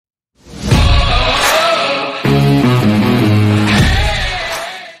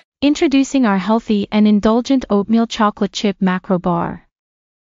Introducing our healthy and indulgent Oatmeal Chocolate Chip MacroBar.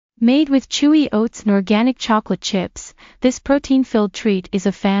 Made with chewy oats and organic chocolate chips, this protein-filled treat is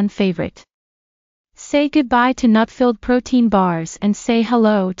a fan favorite. Say goodbye to nut-filled protein bars and say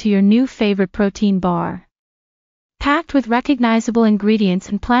hello to your new favorite protein bar. Packed with recognizable ingredients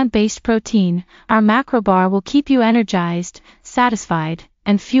and plant-based protein, our MacroBar will keep you energized, satisfied,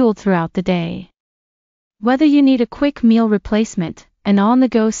 and fueled throughout the day. Whether you need a quick meal replacement, an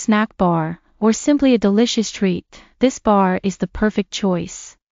on-the-go snack bar, or simply a delicious treat, this bar is the perfect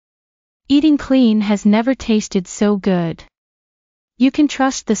choice. Eating clean has never tasted so good. You can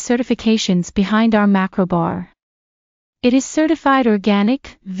trust the certifications behind our MacroBar. It is certified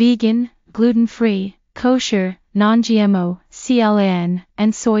organic, vegan, gluten-free, kosher, non-GMO, C.L.E.A.N,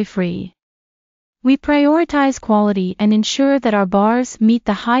 and soy-free. We prioritize quality and ensure that our bars meet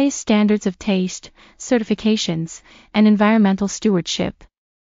the highest standards of taste, certifications, and environmental stewardship.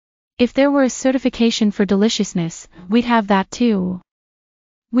 If there were a certification for deliciousness, we'd have that too.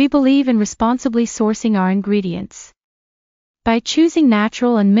 We believe in responsibly sourcing our ingredients. By choosing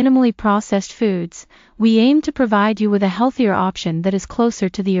natural and minimally processed foods, we aim to provide you with a healthier option that is closer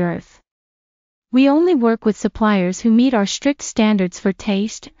to the earth. We only work with suppliers who meet our strict standards for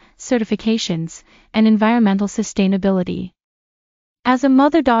taste, certifications, and environmental sustainability. As a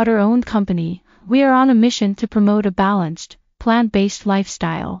mother-daughter-owned company, we are on a mission to promote a balanced, plant-based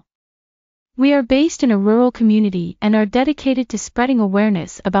lifestyle. We are based in a rural community and are dedicated to spreading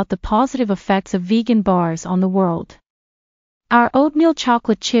awareness about the positive effects of vegan bars on the world. Our Oatmeal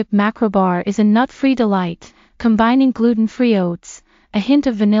Chocolate Chip MacroBar is a nut-free delight, combining gluten-free oats, a hint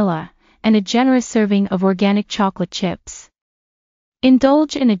of vanilla, and a generous serving of organic chocolate chips.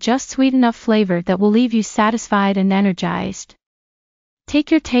 Indulge in a just sweet enough flavor that will leave you satisfied and energized.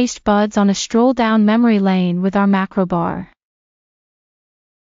 Take your taste buds on a stroll down memory lane with our MacroBar.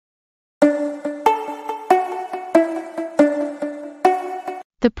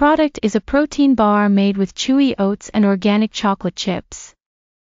 The product is a protein bar made with chewy oats and organic chocolate chips.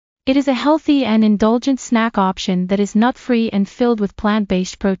 It is a healthy and indulgent snack option that is nut-free and filled with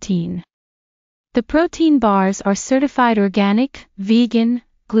plant-based protein. The protein bars are certified organic, vegan,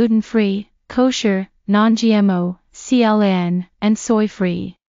 gluten-free, kosher, non-GMO, C.L.E.A.N, and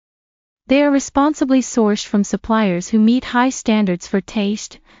soy-free. They are responsibly sourced from suppliers who meet high standards for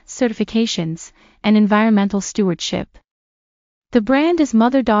taste, certifications, and environmental stewardship. The brand is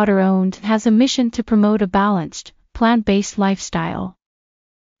mother-daughter-owned and has a mission to promote a balanced, plant-based lifestyle.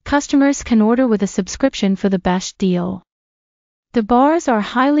 Customers can order with a subscription for the best deal. The bars are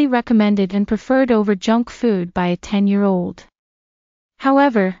highly recommended and preferred over junk food by a 10-year-old.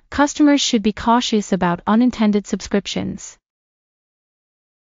 However, customers should be cautious about unintended subscriptions.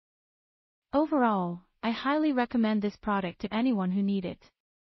 Overall, I highly recommend this product to anyone who needs it.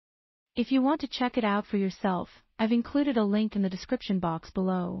 If you want to check it out for yourself, I've included a link in the description box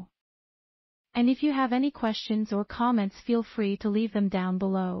below. And if you have any questions or comments, feel free to leave them down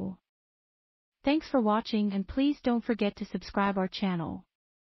below. Thanks for watching, and please don't forget to subscribe our channel.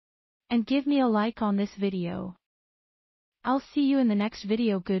 And give me a like on this video. I'll see you in the next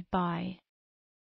video. Goodbye.